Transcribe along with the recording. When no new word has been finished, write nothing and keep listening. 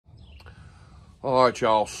All right,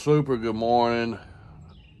 y'all. Super good morning.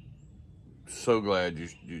 So glad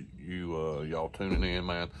y'all tuning in,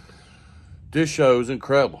 man. This show is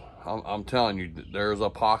incredible. I'm telling you, there's a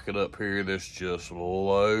pocket up here that's just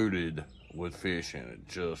loaded with fish in it.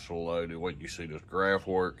 Just loaded. Wait, you see this graph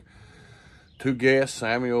work. Two guests,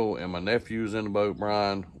 Samuel and my nephew's in the boat,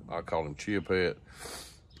 Brian. I call him Chia Pet.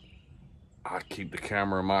 I keep the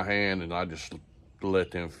camera in my hand and I just let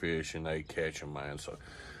them fish and they catch them, man. So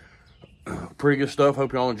pretty good stuff.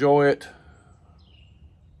 Hope y'all enjoy it.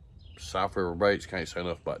 South River Baits, can't say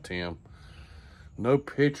enough about Tim. No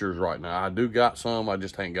pictures right now. I do got some, I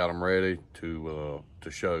just ain't got them ready to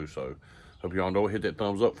show. So hope y'all enjoy. Hit that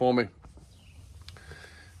thumbs up for me.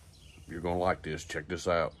 You're gonna like this. Check this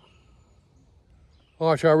out.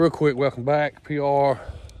 All right, y'all, real quick, welcome back. PR,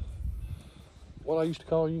 what I used to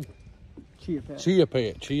call you? Chia Pet. Chia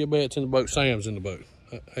Pet. Chia Pet's in the boat. Sam's in the boat.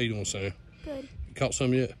 How you doing, Sam? Good. You caught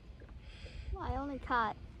some yet? Well, I only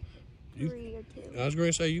caught 3 or 2. I was going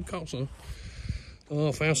to say you caught some.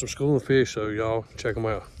 Found some schooling fish, so y'all check them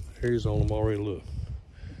out. Here's on them already. Look.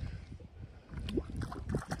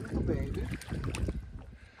 Little baby.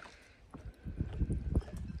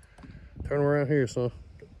 Turn around here, son.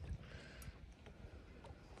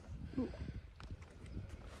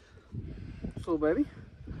 Little baby.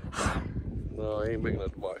 No, he ain't big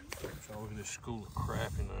enough to bite. So look at this school of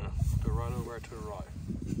crappie now. They're right over there to the right.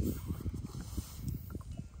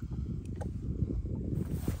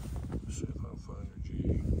 Let's see if I can find a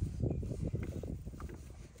jig.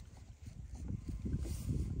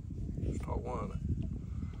 Start winding.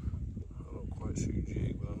 I don't quite see a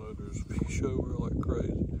jig, but I know there's fish over like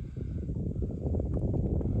crazy.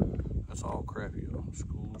 That's all crappie, y'all.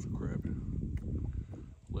 Schools of crappie.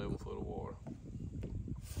 11 foot of water.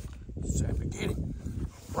 Sammy, get him.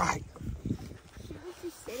 Right. He was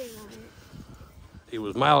just sitting on it. He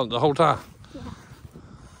was mouthing the whole time. Yeah.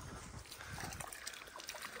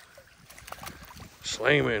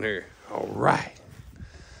 Slam in here. All right.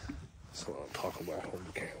 That's what I'm talking about. Hold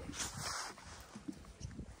the camera.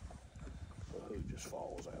 The hook just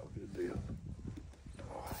falls out. Good deal.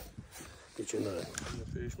 All right. Get your nut.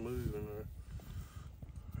 The fish moving there.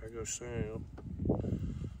 There goes Sam.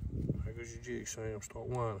 There goes your jig, Sam. Start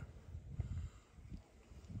whining.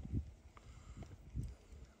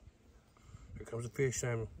 Here comes the fish,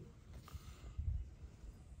 Samuel.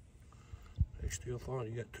 They still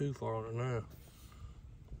falling. You got 2 falling now.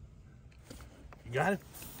 You got it?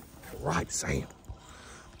 All right, Sam.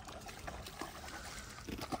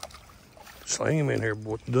 Sling him in here,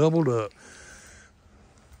 boy. Doubled up.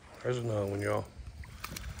 There's another one, y'all.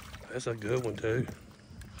 That's a good one, too.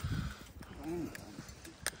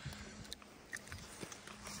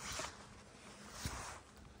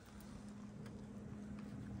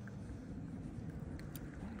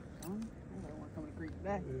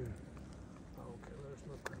 Back. Yeah. Okay, there's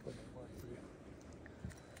no crap in that white fish.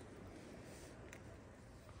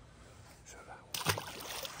 So that one.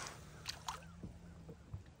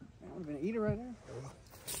 That would have been an eater right there.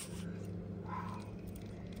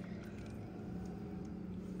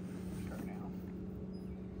 Start now.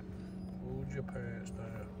 Hold your pants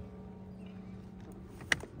down.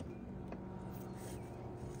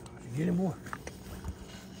 Did you get him, boy?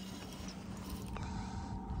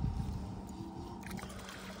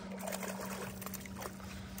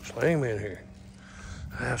 Slam in here.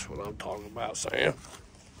 That's what I'm talking about, Sam.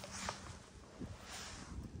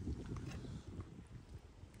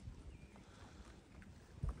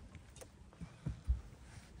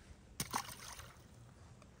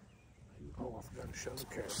 Oh, I forgot to show the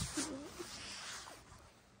camera.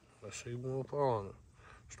 Let's see one more on it.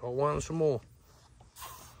 Start winding some more.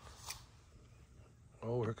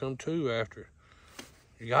 Oh, here come 2 after.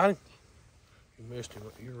 You got him? You missed him.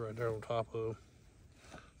 You're right there on top of him.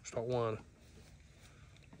 Start winding.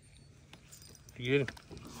 You get him?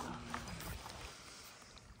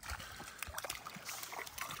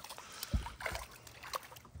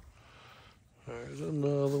 There's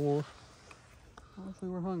another one. Honestly,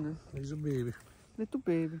 we're hungry. He's a baby. Little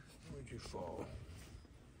baby. Where'd you fall?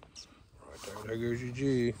 Right there. There goes your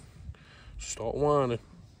jig. Start winding.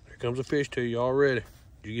 Here comes a fish to you already.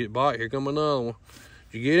 Did you get bite? Here come another one.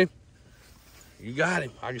 Did you get him? You got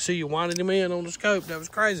him. I can see you winding him in on the scope. That was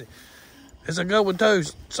crazy. It's a good one too,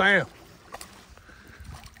 Sam.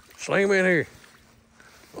 Sling him in here.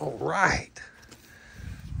 All right.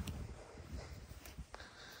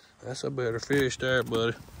 That's a better fish there,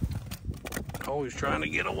 buddy. Always trying to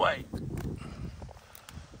get away.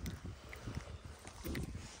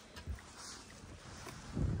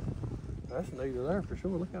 That's neither there for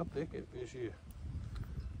sure. Look how thick that fish is.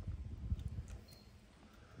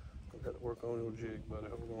 I've got to Work on your jig, buddy.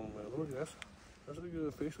 Hold on a minute. Look, that's a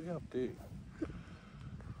good fish. Look how thick.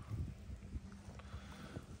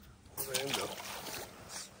 There you go.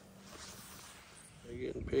 You're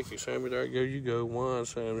getting picky, Sammy. There you go. One,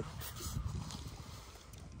 Sammy.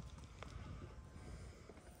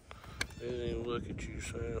 They didn't even look at you,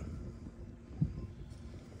 Sam.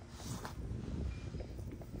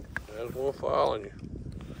 There's one following you.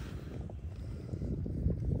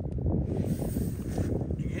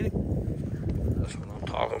 Did you get him? That's what I'm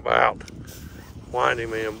talking about. Wind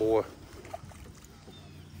him in, boy.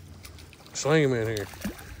 Sling him in here.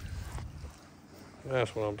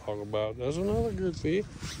 That's what I'm talking about. That's another good fish.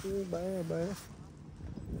 Good bad, bad.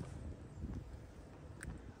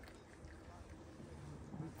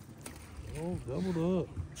 Oh, doubled up.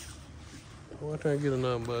 Oh, I can't get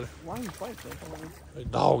enough, buddy. Why are you fighting so hard? They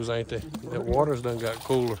dogs, ain't they? That water's done got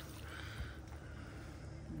cooler.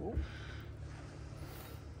 Whoa.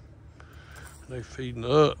 They feeding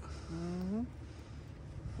up. Mm-hmm.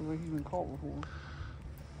 Looks like he's been caught before.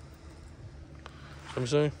 Let me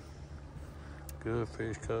see. Good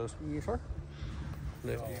fish, cuz. Yes, sir.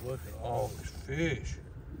 Nephew, look at all this fish.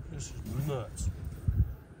 This is nuts.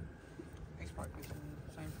 He's probably fishing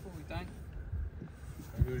the same pool, you think?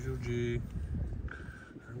 There goes your jig.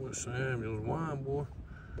 There went Samuel's wine, boy.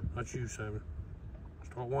 Not you, Samuel.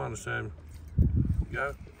 Start whining, Samuel. You got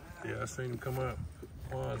it? Yeah, I seen him come up.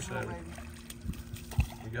 Whine, Samuel.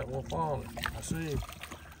 You got one falling. I see him.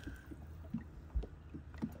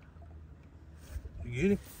 You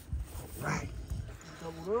get him? All right.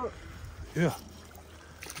 Doubled up. Yeah.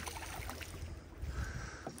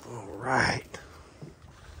 All right.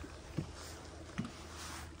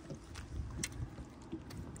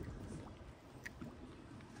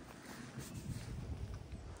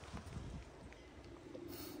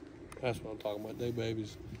 That's what I'm talking about. They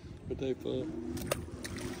babies, but they fun.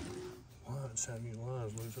 Line, Sammy,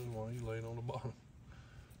 lines loose. That's why you laying on the bottom.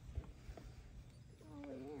 Oh,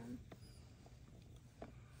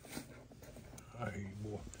 yeah. I hear you,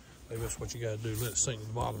 boy. Maybe that's what you gotta do. Let it sink to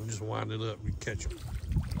the bottom and just wind it up. You catch him.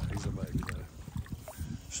 He's a baby, buddy.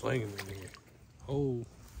 Sling him in here. Oh.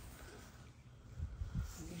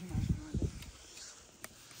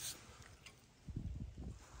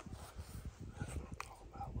 That's what I'm talking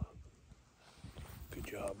about. Look. Good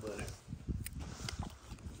job, buddy.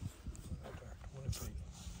 Right there, 20 feet.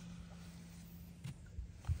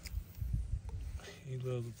 He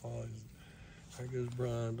loves the fall. There goes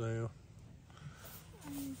Brian down.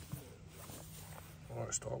 All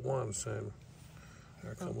right, start winding, Sammy.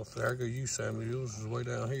 There go you, Sammy. Yours is way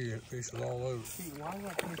down here. That fish is all over. See, why does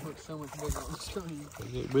that fish look so much bigger on the screen? They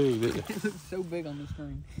get big, didn't they? It looks so big on the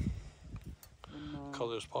screen. Because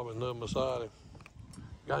there's probably nothing beside him.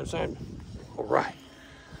 Got him, Sammy? All right.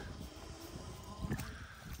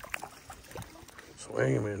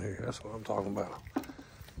 Swing him in here. That's what I'm talking about.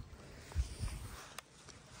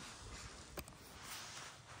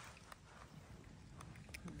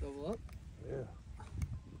 Double up. Yeah.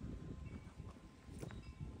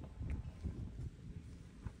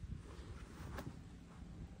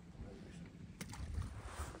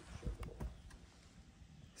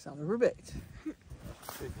 Sound over bait. Stick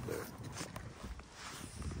it there.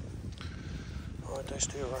 All right, they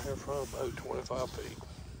still right here in front of the boat, 25 feet.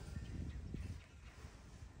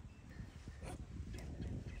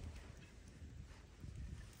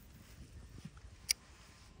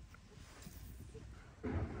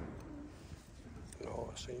 Oh,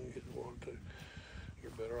 I seen you hit the water too.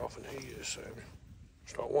 You're better off than he is, Sammy.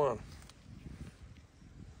 Start one.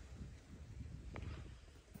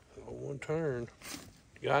 On one turn.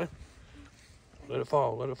 You got it? Let it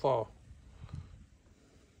fall, let it fall.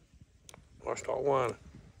 Or start whining.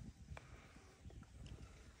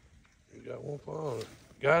 You got one falling.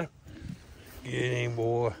 Got it? Get him,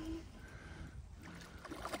 boy.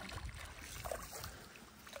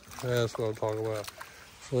 That's what I'm talking about.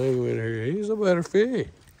 Sling him in here. He's a better fish.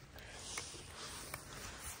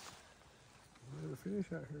 Better fish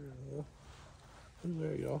out here, y'all. Who's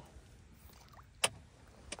there, y'all?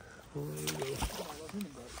 There you go.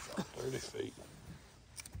 30 feet.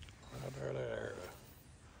 Right there.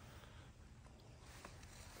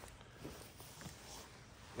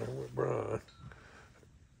 There went Brian.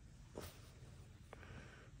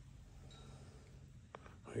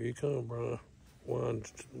 Here you come, Brian.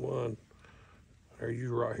 One. There,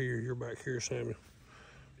 you right here. You're back here, Samuel.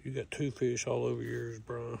 You got two fish all over yours,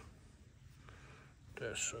 Brian.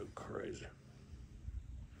 That's so crazy.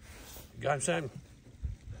 You got him, Samuel?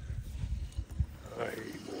 There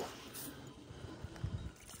you boy.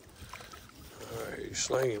 All right,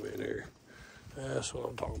 sling him in there. That's what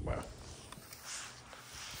I'm talking about.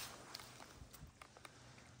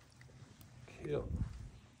 Yep.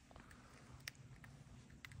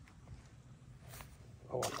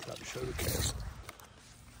 Oh, I forgot to show the cast.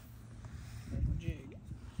 There's my jig.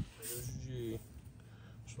 There's the jig.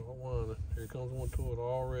 Start winding. Here comes one to it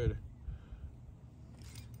already.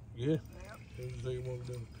 Yeah. Yep. Here's the thing you want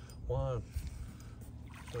to do. Wind.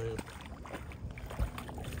 Sam.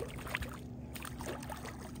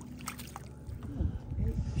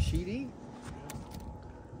 She'd eat.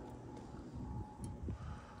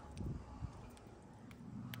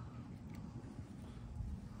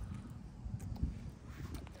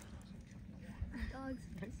 Dogs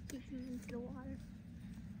speaking into the water.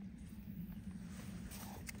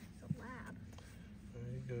 It's a lab. There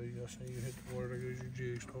you go. You gotta see you hit the water. There goes your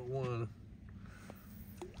jig. Start winding.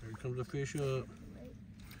 There comes the fish up.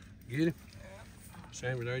 Get him?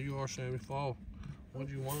 Sammy, there you are, Sammy. Fall. What'd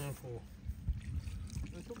you whine for?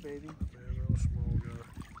 Little baby. Man, that was a small guy.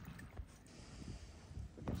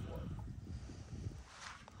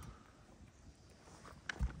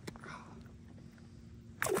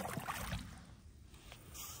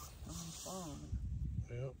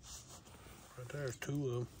 Yep. Right there's two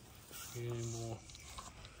of them. Get any more.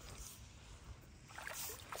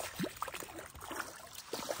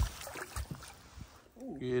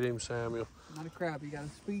 Ooh. Get him, Samuel. Not a crappie, you got a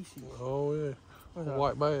species. Oh, yeah. What's A that?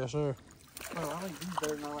 white bass there. Oh, I like these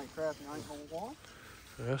better than I like crappie. I ain't gonna walk.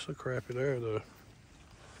 That's a crappie there, though.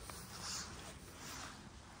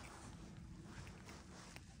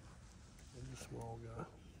 He's a small guy.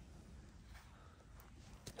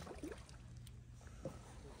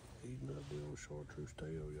 Eating up the old chartreuse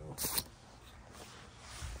tail, y'all.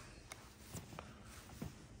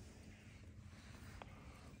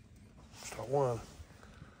 Start winding.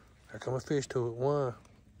 There come a fish to it. Wine.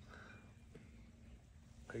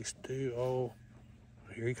 He's still, oh,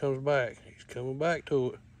 here he comes back. He's coming back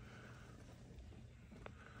to it.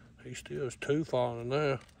 He still has two falling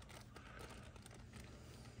now.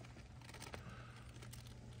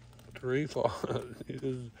 Three falling.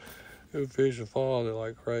 The fish are falling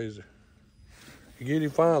like crazy. You get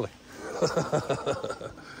him finally.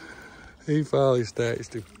 He finally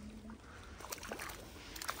snatched him.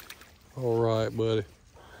 All right, buddy.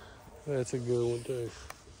 That's a good one too.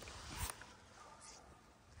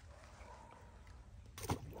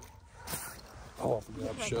 Oh, I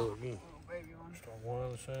forgot to show it again. Little baby one. Start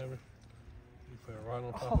winding, Sammy. You fell right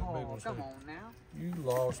on top of the big Oh, one, come Sammy. on now. You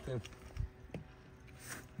lost him.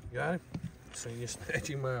 Got him? Seen you snatch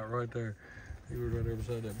him out right there. He was right there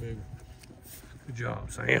beside that big one. Good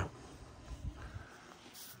job, Sam.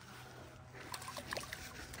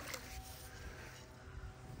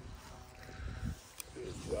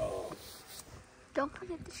 Good job. Don't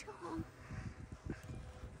forget to show them. You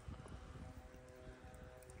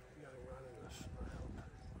got him right in the snout.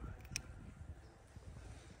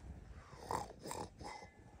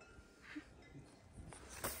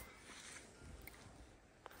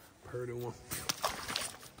 Pretty one.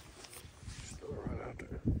 Still right out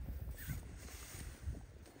there.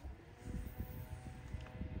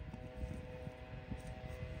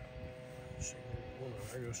 See,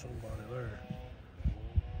 there goes somebody there.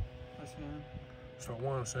 That's him. Start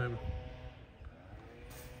winding, Sammy.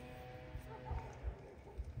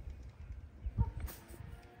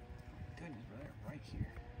 Goodness, bro, they're right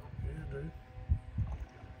here. Yeah, dude.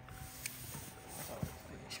 I thought it was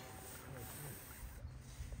fish. There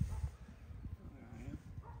I am.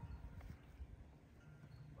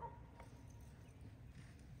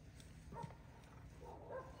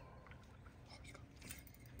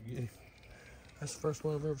 Yeah. That's the first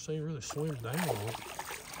one I've ever seen really swim down on it.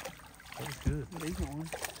 That was good. Yeah, he's on.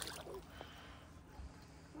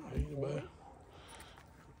 Ain't it bad?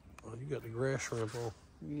 Oh, you got the grass shrimp on.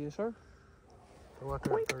 Yes, sir. Go out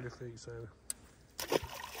there at 30 feet, Sammy.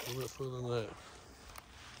 A little bit further than that.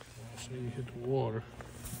 See you hit the water.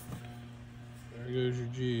 There goes your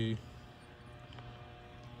G.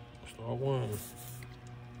 Start winding.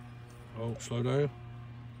 Oh, slow down.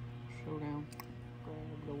 Slow down. Go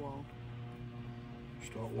over the wall.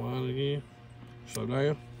 Start winding again. Slow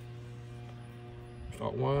down.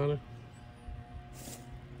 Start winding.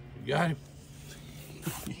 You got him.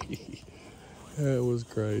 That was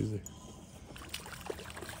crazy.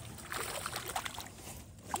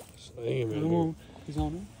 Sam, Oh, he's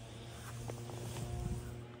on it.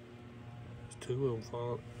 There's two of them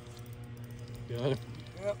falling. Got him.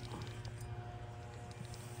 Yep.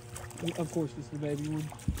 Of course, this is the baby one.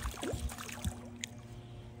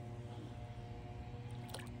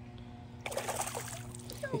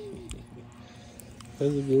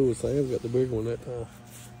 That's a good one. Sam got the big one that time.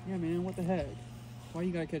 Yeah, man, what the heck? Why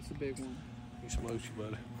you gotta catch the big one? He smoked you,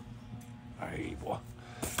 buddy. All right, boy.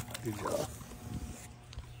 Good job.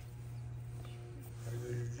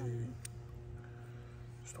 There's your G.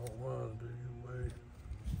 Start winding, do your way.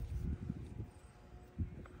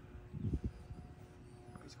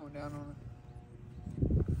 He's going down on it.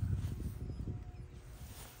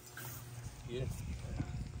 Yeah.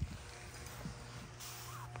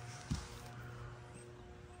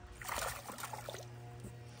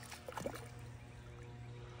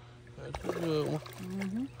 That's a good one.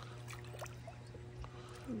 Mm-hmm.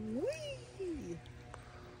 Whee!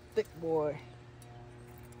 Thick boy.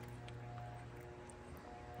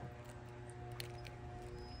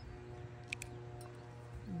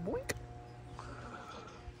 Boink.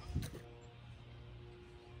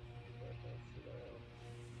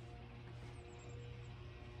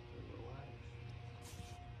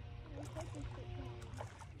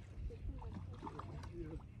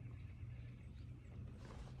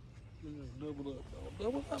 Double up, dog.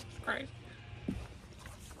 Double up. It's crazy.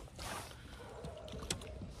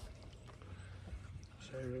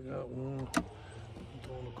 Say we got one. I'm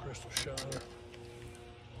throwing a crystal shiner.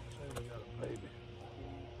 Say we got a baby.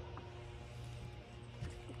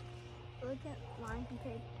 Look at mine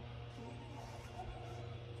compared.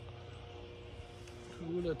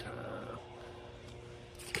 Two at a time.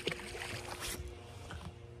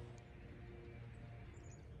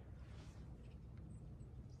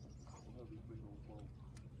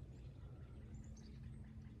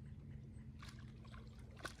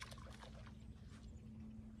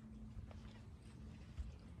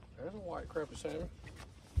 There's a white crappie salmon.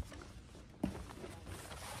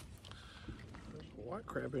 There's a white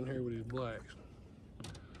crab in here with his blacks.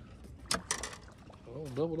 Oh,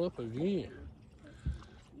 doubled up again.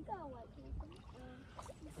 You got a white person.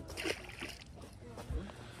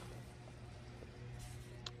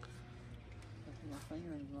 My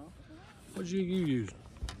finger in his mouth. What jig you using?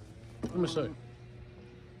 Let me see.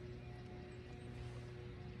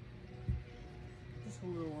 Just a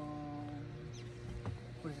little,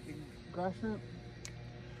 what is it, grass shrimp?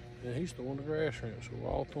 Yeah, he's throwing the grass shrimp, so we're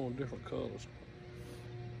all throwing different colors.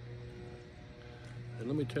 And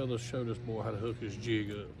let me show this boy how to hook his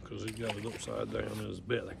jig up, because he got it upside down in his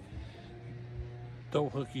belly.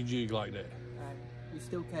 Don't hook your jig like that. Alright, we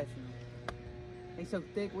still catching them. They so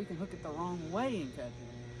thick we can hook it the wrong way and catch it.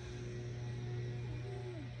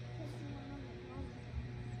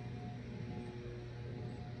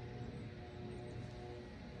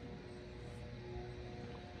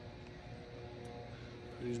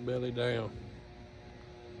 Put his belly down.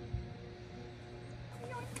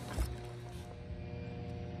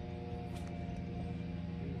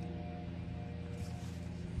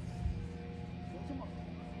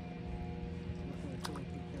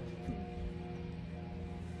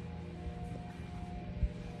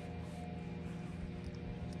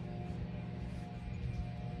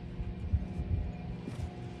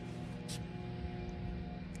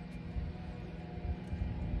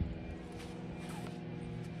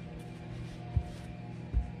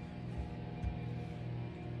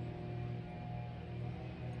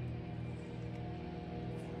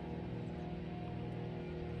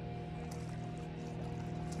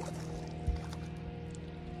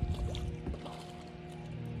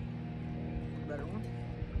 Better one?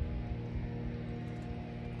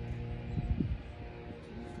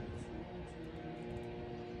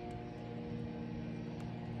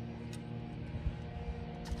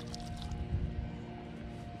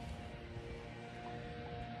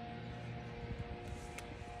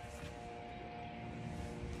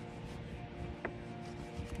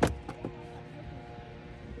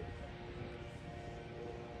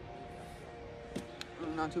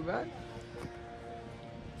 Not too bad.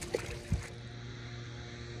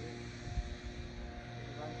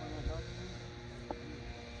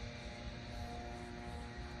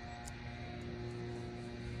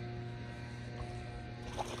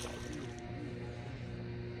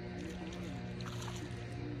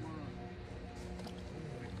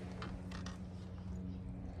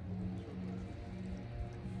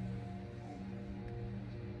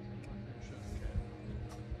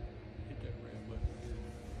 Hit that red button.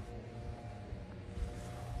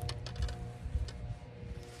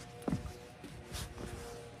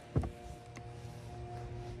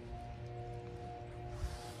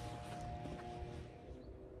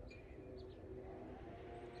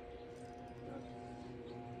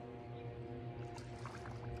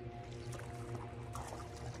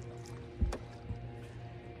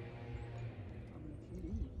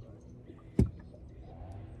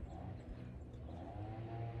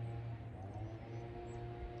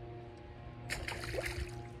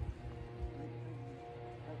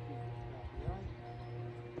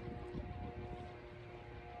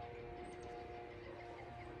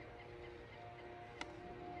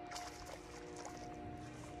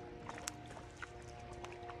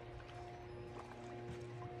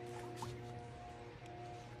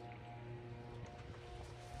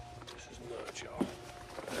 nuts, y'all.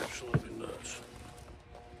 Absolutely nuts.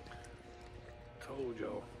 Told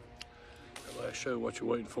y'all. That last show, what you're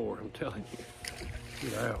waiting for. I'm telling you.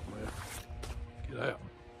 Get out, man. Get out.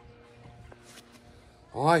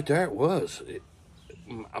 All right, there it was.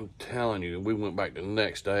 I'm telling you, we went back the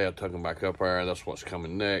next day. I took him back up there. That's what's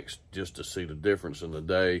coming next, just to see the difference in the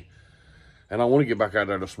day. And I want to get back out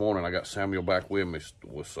there this morning. I got Samuel back with me,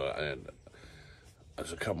 and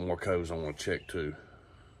there's a couple more coves I want to check too.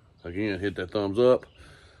 Again, hit that thumbs up.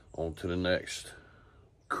 On to the next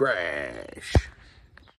crash.